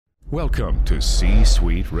Welcome to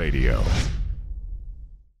C-Suite Radio.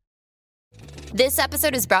 This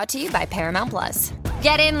episode is brought to you by Paramount Plus.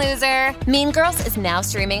 Get in, loser! Mean Girls is now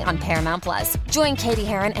streaming on Paramount Plus. Join Katie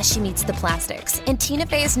Heron as she meets the plastics in Tina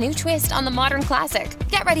Fey's new twist on the modern classic.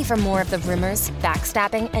 Get ready for more of the rumors,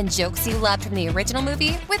 backstabbing, and jokes you loved from the original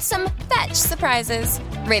movie with some fetch surprises.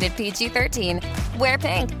 Rated PG-13. Wear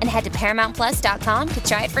pink and head to ParamountPlus.com to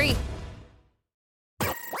try it free.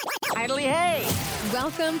 Idly hey!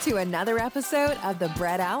 Welcome to another episode of The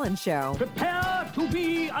Brett Allen Show. Prepare to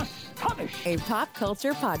be astonished! A pop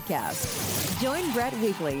culture podcast. Join Brett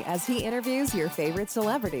weekly as he interviews your favorite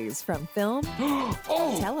celebrities from film,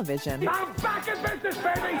 television, I'm back in business,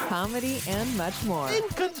 baby! comedy, and much more.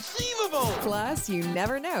 Inconceivable! Plus, you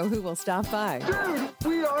never know who will stop by. Dude,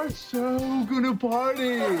 we are so gonna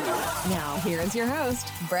party! Now, here is your host,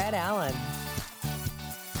 Brett Allen.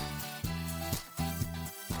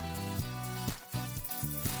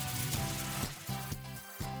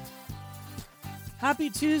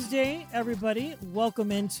 Happy Tuesday, everybody.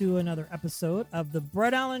 Welcome into another episode of The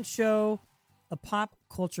Brett Allen Show, a pop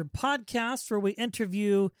culture podcast where we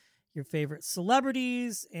interview your favorite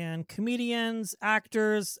celebrities and comedians,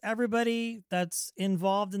 actors, everybody that's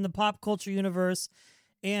involved in the pop culture universe.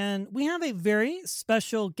 And we have a very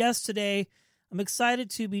special guest today. I'm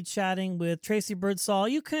excited to be chatting with Tracey Birdsall.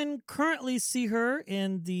 You can currently see her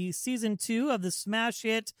in the season 2 of the smash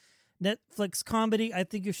hit Netflix comedy, I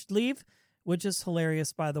Think You Should Leave, which is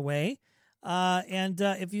hilarious, by the way. And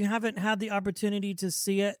if you haven't had the opportunity to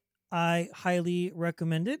see it, I highly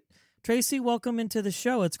recommend it. Tracey, welcome into the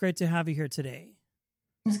show. It's great to have you here today.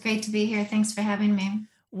 It's great to be here. Thanks for having me.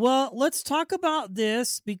 Well, let's talk about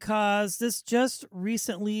this because this just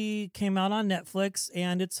recently came out on Netflix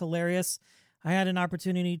and it's hilarious. I had an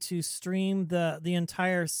opportunity to stream the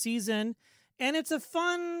entire season, and it's a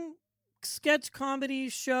fun sketch comedy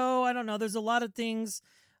show. I don't know. There's a lot of things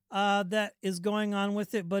that is going on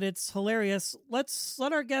with it, but it's hilarious. Let's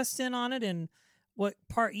let our guests in on it and what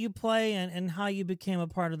part you play and how you became a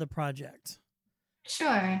part of the project.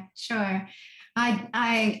 Sure.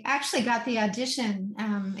 I actually got the audition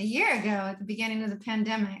a year ago at the beginning of the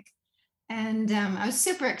pandemic. And I was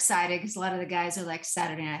super excited because a lot of the guys are like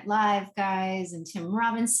Saturday Night Live guys and Tim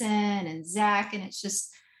Robinson and Zach. And it's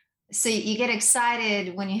just, so you get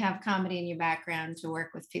excited when you have comedy in your background to work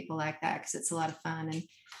with people like that because it's a lot of fun.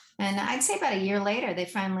 And I'd say about a year later, they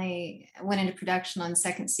finally went into production on the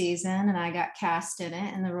second season, and I got cast in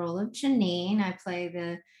it in the role of Janine. I play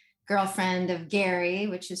the girlfriend of Gary,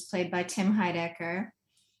 which is played by Tim Heidecker.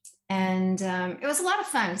 And it was a lot of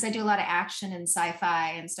fun because I do a lot of action and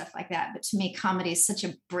sci-fi and stuff like that. But to me, comedy is such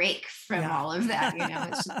a break from all of that. You know,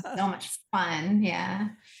 it's just so much fun. Yeah.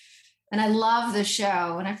 And I love the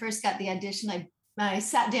show. When I first got the audition, I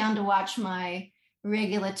sat down to watch my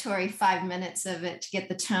regulatory 5 minutes of it to get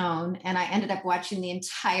the tone, and I ended up watching the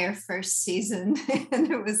entire first season.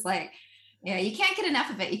 And it was like, yeah, you can't get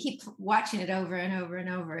enough of it. You keep watching it over and over and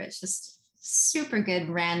over. It's just super good,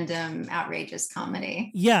 random, outrageous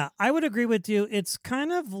comedy. Yeah, I would agree with you. It's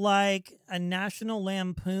kind of like a National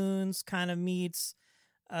Lampoon's kind of meets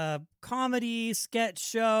comedy sketch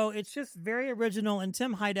show. It's just very original. And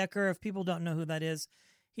Tim Heidecker, if people don't know who that is,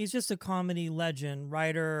 he's just a comedy legend,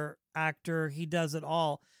 writer, actor. He does it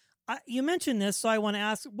all. You mentioned this, so I want to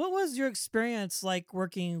ask, what was your experience like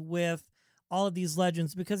working with all of these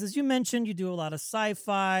legends? Because as you mentioned, you do a lot of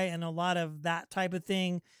sci-fi and a lot of that type of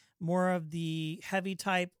thing, more of the heavy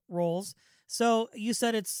type roles. So you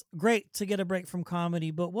said it's great to get a break from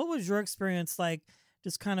comedy, but what was your experience like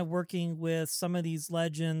just kind of working with some of these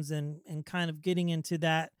legends and kind of getting into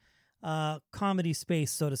that comedy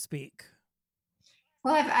space, so to speak?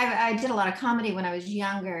 Well, I did a lot of comedy when I was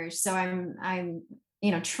younger, so I'm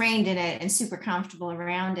trained in it and super comfortable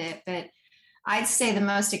around it. But I'd say the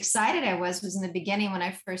most excited I was in the beginning when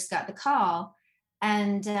I first got the call,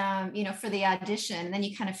 and for the audition. And then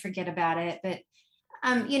you kind of forget about it. But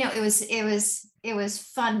it was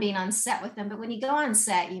fun being on set with them. But when you go on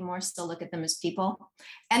set, you more still look at them as people.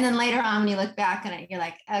 And then later on, when you look back on it, you're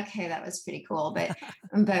like, okay, that was pretty cool. But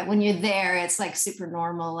but when you're there, it's like super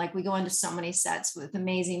normal. Like we go into so many sets with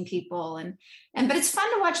amazing people, but it's fun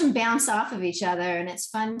to watch them bounce off of each other. And it's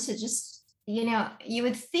fun to just, you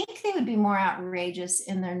would think they would be more outrageous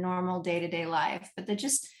in their normal day-to-day life, but they're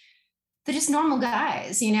just normal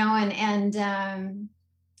guys,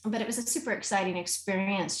 but it was a super exciting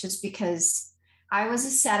experience just because I was a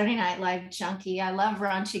Saturday Night Live junkie. I love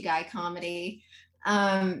raunchy guy comedy,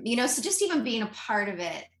 so just even being a part of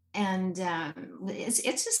it. And it's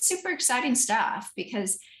just super exciting stuff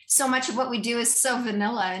because so much of what we do is so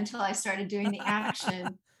vanilla until I started doing the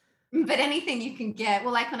action. but anything you can get.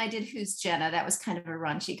 Well, like when I did Who's Jenna, that was kind of a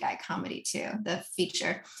raunchy guy comedy too, the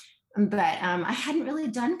feature. But I hadn't really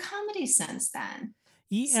done comedy since then.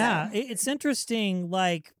 Yeah, So. it's interesting.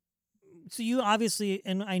 Like, so you obviously,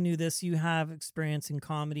 and I knew this, you have experience in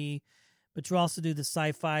comedy, but you also do the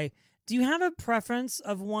sci-fi. Do you have a preference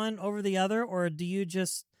of one over the other, or do you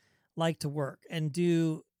just like to work and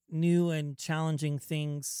do new and challenging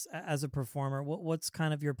things as a performer? What's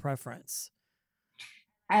kind of your preference?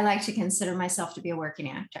 I like to consider myself to be a working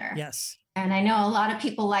actor. Yes. And I know a lot of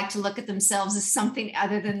people like to look at themselves as something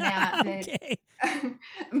other than that. Okay.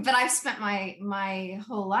 But I've spent my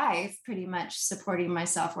whole life pretty much supporting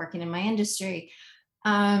myself working in my industry.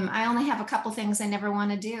 I only have a couple things I never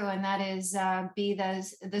want to do, and that is be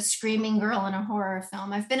the screaming girl in a horror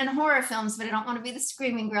film. I've been in horror films, but I don't want to be the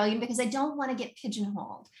screaming girl because I don't want to get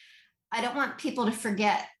pigeonholed. I don't want people to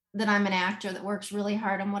forget that I'm an actor that works really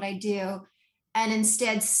hard on what I do, and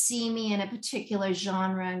instead see me in a particular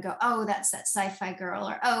genre and go, oh, that's that sci-fi girl,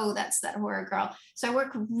 or oh, that's that horror girl. So I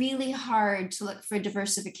work really hard to look for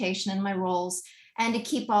diversification in my roles and to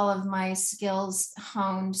keep all of my skills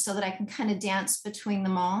honed so that I can kind of dance between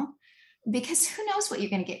them all, because who knows what you're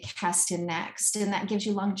going to get cast in next, and that gives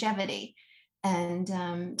you longevity. And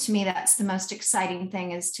to me, that's the most exciting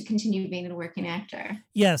thing, is to continue being a working actor.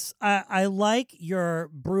 Yes, I like your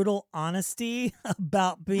brutal honesty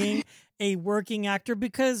about being a working actor,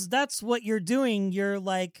 because that's what you're doing. You're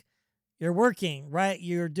working, right?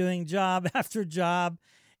 You're doing job after job.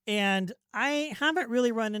 And I haven't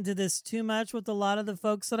really run into this too much with a lot of the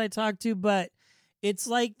folks that I talk to, but it's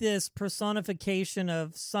like this personification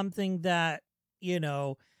of something that,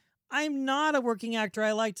 I'm not a working actor.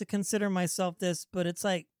 I like to consider myself this, but it's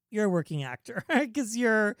like, you're a working actor, because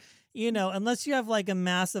you're, unless you have like a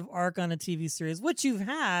massive arc on a TV series, which you've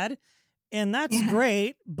had, and that's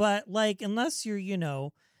great, but like, unless you're,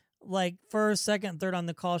 like first, second, third on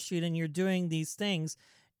the call sheet and you're doing these things,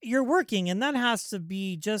 you're working, and that has to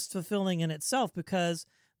be just fulfilling in itself, because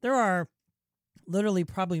there are literally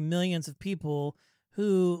probably millions of people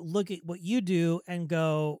who look at what you do and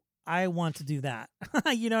go, I want to do that.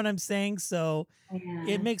 You know what I'm saying? So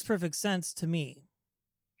it makes perfect sense to me.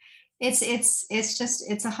 It's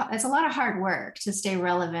a lot of hard work to stay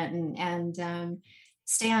relevant and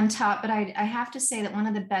stay on top. But I have to say that one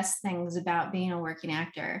of the best things about being a working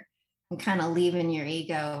actor and kind of leaving your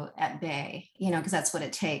ego at bay, because that's what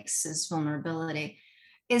it takes, is vulnerability,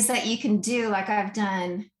 is that you can do, like I've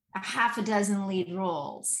done a half a dozen lead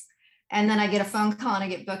roles, and then I get a phone call and I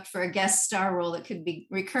get booked for a guest star role that could be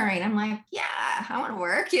recurring. I'm like, yeah, I want to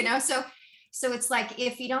work, so it's like,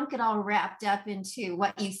 if you don't get all wrapped up into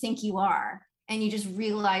what you think you are, and you just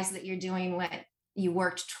realize that you're doing what you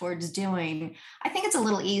worked towards doing, I think it's a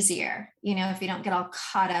little easier, if you don't get all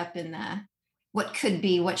caught up in the what could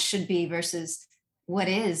be, what should be versus what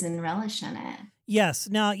is, and relish in it. Yes.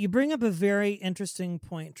 Now, you bring up a very interesting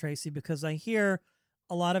point, Tracey, because I hear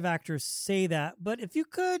a lot of actors say that. But if you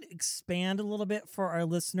could expand a little bit for our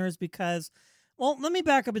listeners, because, well, let me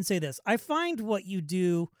back up and say this. I find what you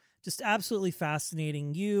do just absolutely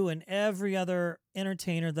fascinating. You and every other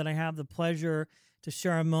entertainer that I have the pleasure to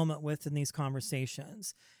share a moment with in these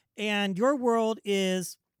conversations. And your world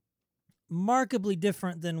is markedly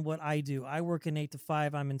different than what I do. I work in 8 to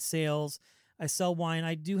 5. I'm in sales. I sell wine.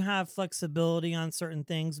 I do have flexibility on certain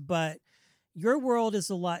things, but your world is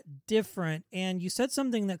a lot different. And you said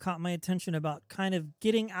something that caught my attention about kind of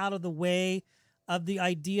getting out of the way of the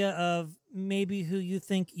idea of maybe who you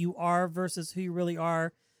think you are versus who you really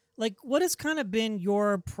are. Like, what has kind of been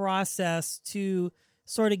your process to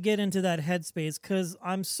sort of get into that headspace? Because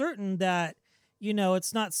I'm certain that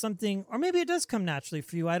it's not something, or maybe it does come naturally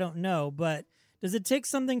for you. I don't know, but does it take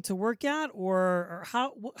something to work at, or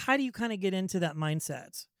how do you kind of get into that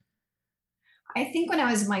mindset? I think when I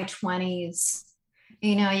was in my 20s,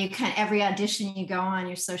 every audition you go on,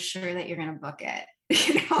 you're so sure that you're going to book it.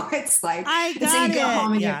 It's like, I got you go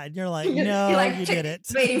home and you're like, no, you're like, you did it.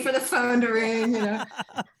 Waiting for the phone to ring,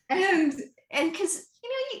 and because,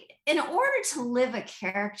 in order to live a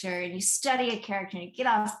character, and you study a character and you get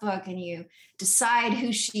off book and you decide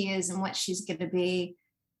who she is and what she's going to be.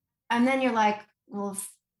 And then you're like, well, of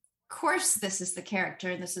course, this is the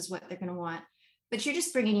character and this is what they're going to want, but you're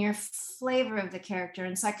just bringing your flavor of the character.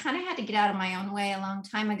 And so I kind of had to get out of my own way a long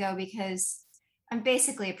time ago, because I'm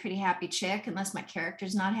basically a pretty happy chick, unless my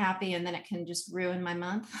character's not happy, and then it can just ruin my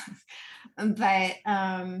month. But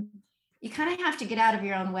you kind of have to get out of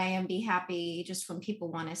your own way and be happy just when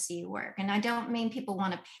people want to see you work. And I don't mean people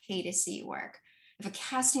want to pay to see you work. If a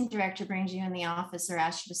casting director brings you in the office or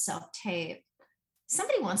asks you to self-tape,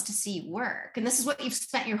 somebody wants to see you work, and this is what you've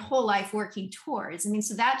spent your whole life working towards. I mean,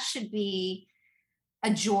 so that should be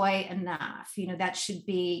a joy enough. That should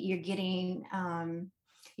be, you're getting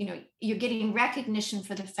you're getting recognition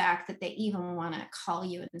for the fact that they even want to call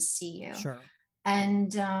you and see you. Sure.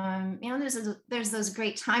 And there's those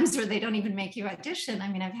great times where they don't even make you audition. I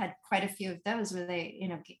mean, I've had quite a few of those where they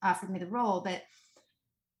offered me the role. But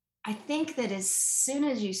I think that as soon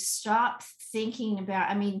as you stop thinking about,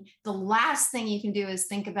 I mean, the last thing you can do is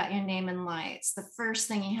think about your name and lights. The first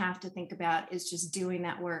thing you have to think about is just doing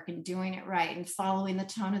that work and doing it right and following the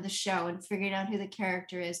tone of the show and figuring out who the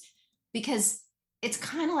character is. Because it's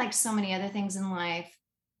kind of like so many other things in life,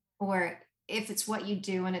 where if it's what you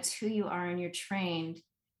do and it's who you are and you're trained,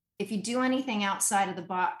 if you do anything outside of the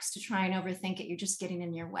box to try and overthink it, you're just getting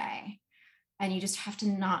in your way. And you just have to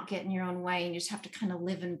not get in your own way, and you just have to kind of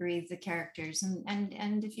live and breathe the characters.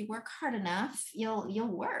 And if you work hard enough, you'll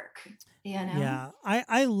work, Yeah,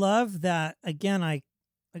 I love that. Again, I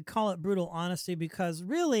call it brutal honesty, because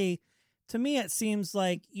really, to me, it seems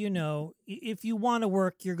like, if you want to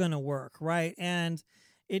work, you're going to work, right? And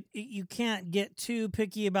you can't get too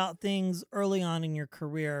picky about things early on in your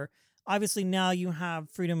career. Obviously, now you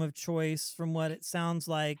have freedom of choice from what it sounds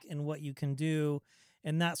like and what you can do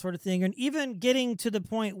and that sort of thing. And even getting to the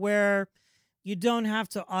point where you don't have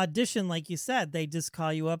to audition, like you said. They just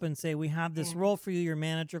call you up and say, we have this role for you. Your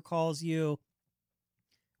manager calls you.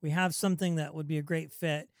 We have something that would be a great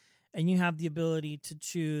fit. And you have the ability to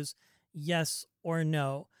choose yes or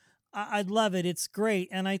no. I'd love it. It's great.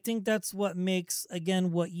 And I think that's what makes,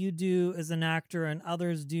 again, what you do as an actor and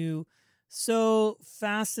others do so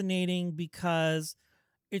fascinating, because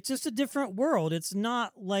it's just a different world. It's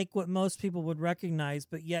not like what most people would recognize,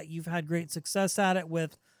 but yet you've had great success at it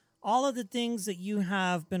with all of the things that you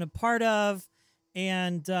have been a part of.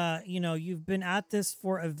 And, you've been at this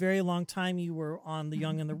for a very long time. You were on The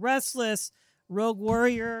Young and the Restless, Rogue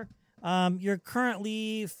Warrior. You're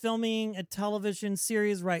currently filming a television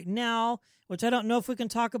series right now, which I don't know if we can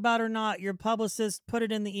talk about or not. Your publicist put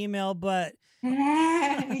it in the email, but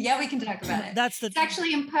yeah, we can talk about it. It's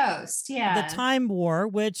actually in post. Yeah. The Time War,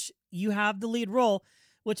 which you have the lead role,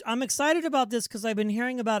 which I'm excited about this because I've been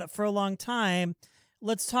hearing about it for a long time.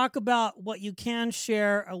 Let's talk about what you can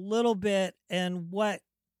share a little bit and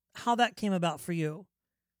how that came about for you.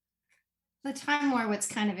 The Time War, what's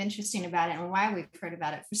kind of interesting about it and why we've heard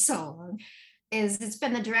about it for so long is it's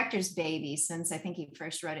been the director's baby since I think he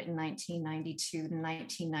first wrote it in 1992 to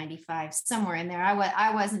 1995, somewhere in there.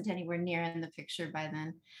 I wasn't anywhere near in the picture by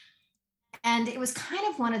then. And it was kind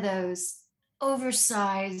of one of those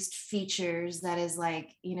oversized features that is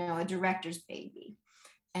like, a director's baby.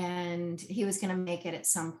 And he was going to make it at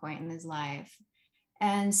some point in his life.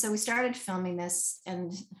 And so we started filming this,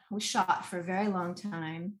 and we shot for a very long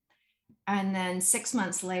time. And then 6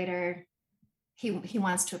 months later, he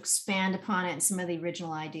wants to expand upon it and some of the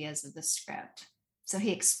original ideas of the script. So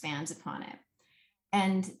he expands upon it.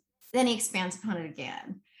 And then he expands upon it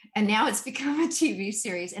again. And now it's become a TV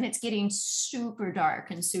series, and it's getting super dark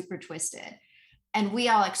and super twisted. And we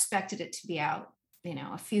all expected it to be out,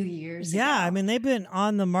 a few years ago. I mean, they've been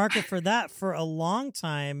on the market for that for a long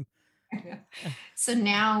time. So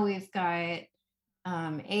now we've got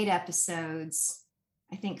 8 episodes,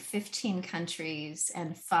 I think 15 countries,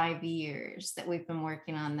 and 5 years that we've been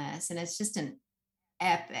working on this. And it's just an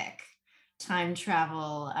epic time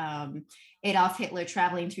travel. Adolf Hitler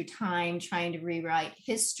traveling through time, trying to rewrite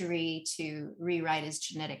history, to rewrite his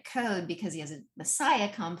genetic code because he has a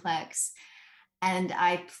messiah complex. And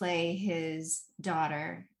I play his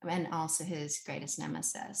daughter and also his greatest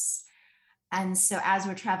nemesis. And so as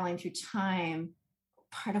we're traveling through time,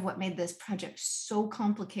 part of what made this project so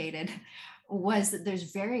complicated was that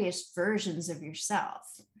there's various versions of yourself.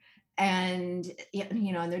 And,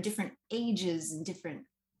 and they're different ages and different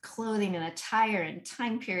clothing and attire and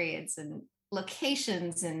time periods and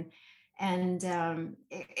locations. And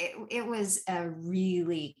it was a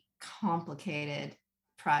really complicated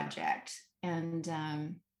project. And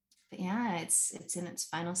it's in its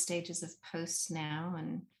final stages of post now,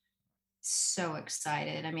 and so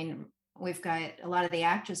excited. I mean, we've got a lot of the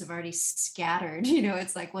actors have already scattered.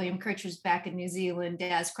 It's like William Kircher's back in New Zealand,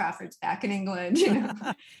 Daz Crawford's back in England.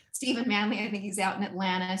 Stephen Manley, I think he's out in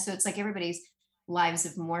Atlanta. So it's like everybody's lives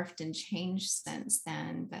have morphed and changed since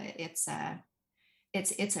then. But it's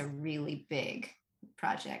a really big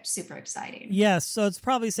project, super exciting. Yes, so it's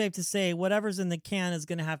probably safe to say whatever's in the can is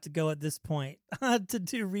going to have to go at this point. To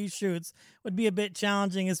do reshoots would be a bit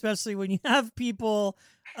challenging, especially when you have people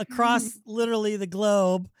across literally the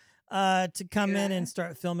globe to come in and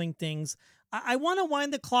start filming things. I want to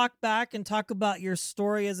wind the clock back and talk about your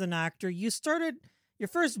story as an actor. You started your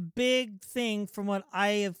first big thing from what I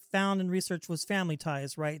have found in research was Family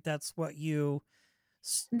Ties, right? That's what you...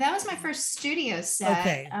 That was my first studio set.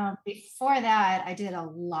 Okay. Before that, I did a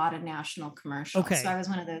lot of national commercials. Okay. So I was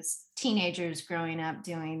one of those teenagers growing up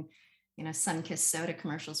doing, Sunkist soda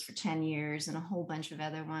commercials for 10 years and a whole bunch of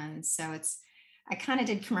other ones. So I kind of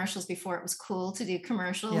did commercials before it was cool to do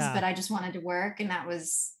commercials, but I just wanted to work. And that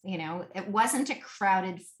was, it wasn't a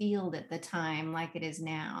crowded field at the time like it is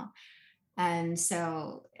now. And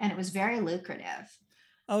it was very lucrative.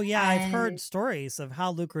 Oh yeah. I've heard stories of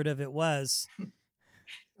how lucrative it was. It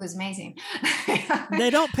was amazing.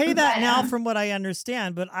 They don't pay that now from what I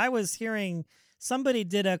understand, but I was hearing somebody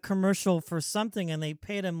did a commercial for something and they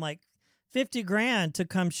paid him like $50,000 to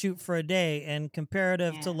come shoot for a day, and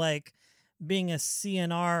comparative to like being a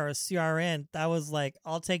CNR or a CRN, that was like,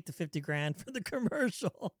 I'll take the $50,000 for the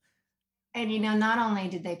commercial. And not only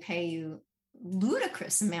did they pay you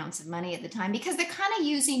ludicrous amounts of money at the time, because they're kind of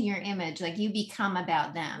using your image, like you become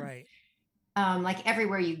about them. Right. Like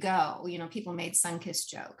everywhere you go, people made Sunkist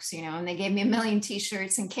jokes, and they gave me 1 million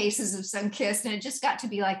t-shirts and cases of Sunkist, and it just got to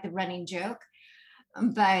be like the running joke.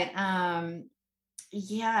 But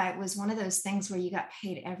it was one of those things where you got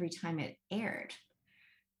paid every time it aired.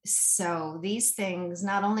 So these things,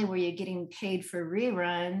 not only were you getting paid for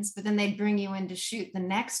reruns, but then they'd bring you in to shoot the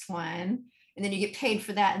next one. And then you get paid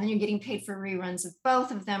for that. And then you're getting paid for reruns of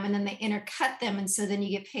both of them. And then they intercut them. And so then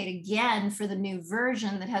you get paid again for the new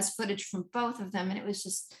version that has footage from both of them. And it was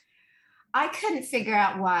just, I couldn't figure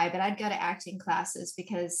out why, but I'd go to acting classes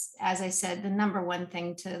because, as I said, the number one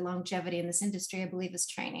thing to longevity in this industry, I believe, is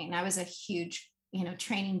training. I was a huge,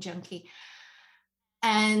 training junkie.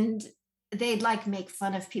 And they'd like make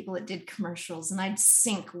fun of people that did commercials. And I'd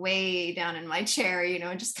sink way down in my chair,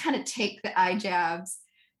 and just kind of take the eye jabs.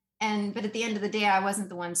 But at the end of the day, I wasn't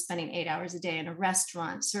the one spending 8 hours a day in a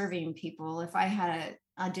restaurant serving people. If I had an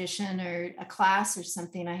audition or a class or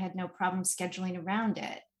something, I had no problem scheduling around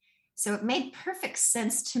it. So it made perfect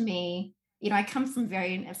sense to me. I come from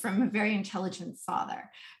a very intelligent father.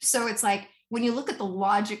 So it's like, when you look at the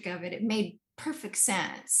logic of it, it made perfect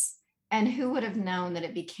sense. And who would have known that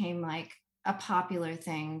it became like a popular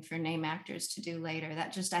thing for name actors to do later?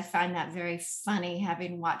 I find that very funny,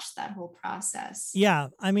 having watched that whole process. Yeah.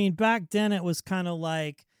 I mean, back then it was kind of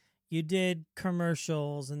like you did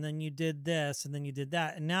commercials and then you did this and then you did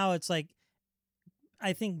that. And now it's like,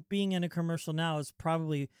 I think being in a commercial now is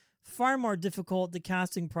probably far more difficult. The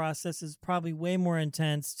casting process is probably way more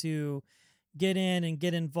intense to get in and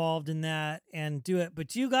get involved in that and do it.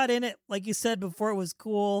 But you got in it, like you said before, it was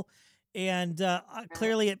cool. And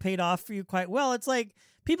clearly it paid off for you quite well. It's like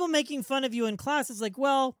people making fun of you in class. It's like,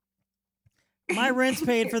 well, my rent's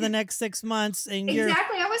paid for the next 6 months. And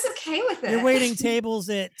exactly. I was okay with it. You're waiting tables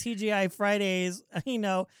at TGI Fridays.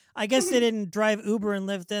 I guess they didn't drive Uber and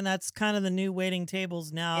Lyft in. That's kind of the new waiting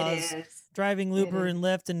tables now. It is. Driving Uber and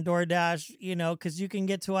Lyft and DoorDash, because you can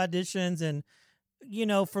get to auditions and,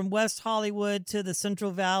 from West Hollywood to the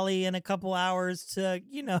Central Valley in a couple hours to,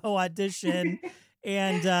 audition.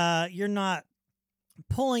 And you're not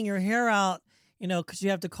pulling your hair out, because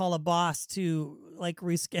you have to call a boss to like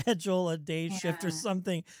reschedule a day shift or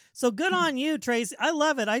something. So good on you, Tracey. I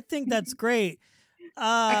love it. I think that's great.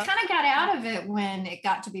 I kind of got out of it when it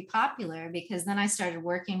got to be popular, because then I started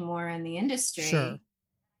working more in the industry. Sure.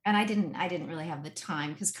 And I didn't really have the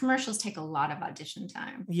time, because commercials take a lot of audition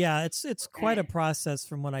time. Yeah, it's quite a process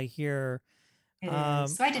from what I hear. It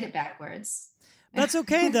is. So I did it backwards. That's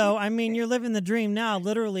okay, though. I mean, you're living the dream now,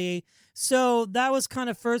 literally. So that was kind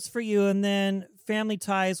of first for you. And then Family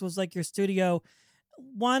Ties was like your studio.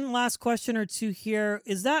 One last question or two here.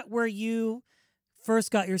 Is that where you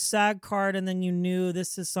first got your SAG card and then you knew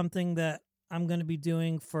this is something that I'm going to be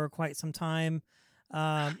doing for quite some time?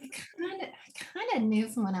 I kind of knew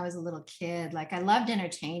from when I was a little kid. Like, I loved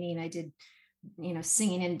entertaining. I did,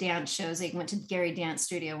 singing and dance shows. I went to Gary Dance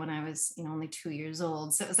Studio when I was, only 2 years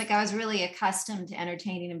old. So it was like I was really accustomed to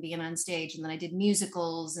entertaining and being on stage. And then I did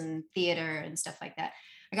musicals and theater and stuff like that.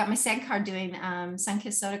 I got my SAG card doing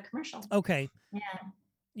Sunkist soda commercial. Okay.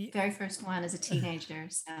 Yeah. Very first one as a teenager.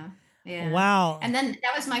 So yeah. Wow. And then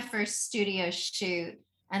that was my first studio shoot,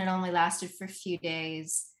 and it only lasted for a few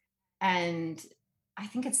days. And I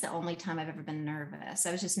think it's the only time I've ever been nervous.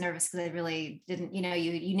 I was just nervous because I really didn't,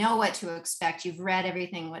 you know what to expect. You've read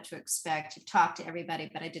everything, what to expect. You've talked to everybody,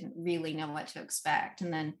 but I didn't really know what to expect.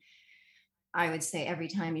 And then I would say every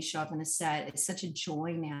time you show up in a set, it's such a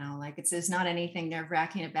joy now. Like, there's not anything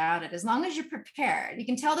nerve-wracking about it, as long as you're prepared. You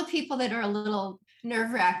can tell the people that are a little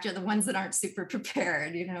nerve-wracked are the ones that aren't super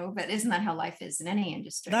prepared, but isn't that how life is in any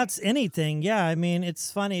industry? That's anything. Yeah. I mean,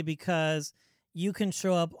 it's funny because you can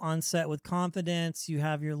show up on set with confidence. You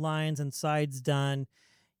have your lines and sides done.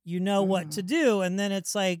 You know what to do. And then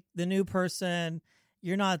it's like the new person,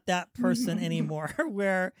 you're not that person anymore,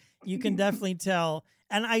 where you can definitely tell.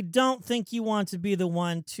 And I don't think you want to be the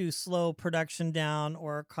one to slow production down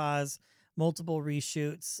or cause multiple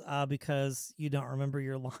reshoots because you don't remember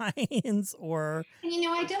your lines or. And,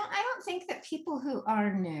 I don't think that people who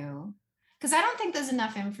are new, because I don't think there's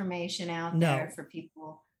enough information out there for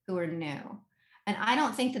people who are new. And I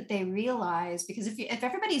don't think that they realize, because if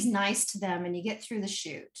everybody's nice to them and you get through the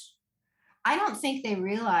shoot, I don't think they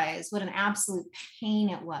realize what an absolute pain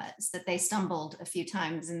it was that they stumbled a few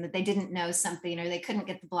times and that they didn't know something or they couldn't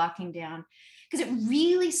get the blocking down, because it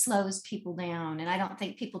really slows people down. And I don't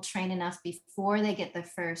think people train enough before they get the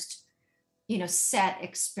first, set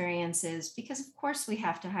experiences, because of course we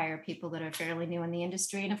have to hire people that are fairly new in the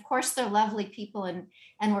industry. And of course they're lovely people and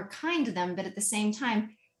we're kind to them, but at the same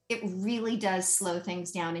time, it really does slow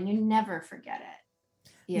things down and you never forget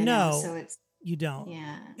it. So you don't.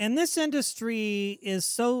 Yeah. And this industry is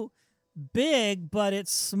so big, but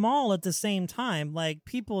it's small at the same time. Like,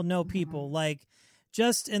 people know people. Like,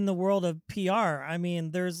 just in the world of PR, I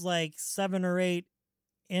mean, there's like 7 or 8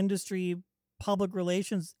 industry public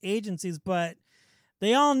relations agencies, but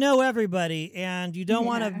they all know everybody, and you don't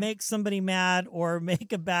want to make somebody mad or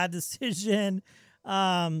make a bad decision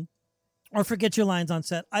or forget your lines on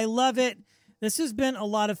set. I love it. This has been a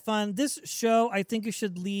lot of fun. This show, I Think You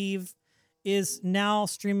Should Leave, is now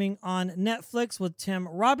streaming on Netflix with Tim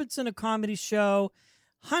Robinson, a comedy show.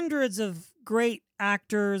 Hundreds of great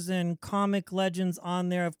actors and comic legends on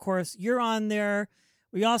there. Of course, you're on there.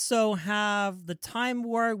 We also have The Time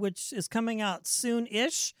War, which is coming out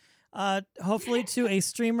soon-ish, hopefully to a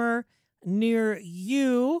streamer near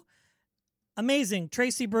you. Amazing.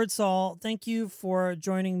 Tracey Birdsall, thank you for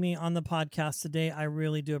joining me on the podcast today. I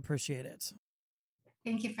really do appreciate it.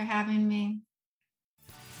 Thank you for having me.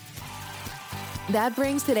 That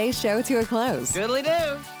brings today's show to a close. Doodly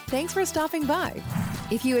do. Thanks for stopping by.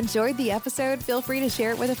 If you enjoyed the episode, feel free to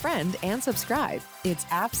share it with a friend and subscribe. It's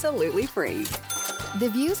absolutely free. The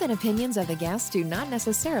views and opinions of the guests do not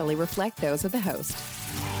necessarily reflect those of the host.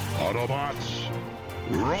 Autobots,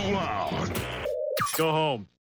 roll out. Go home.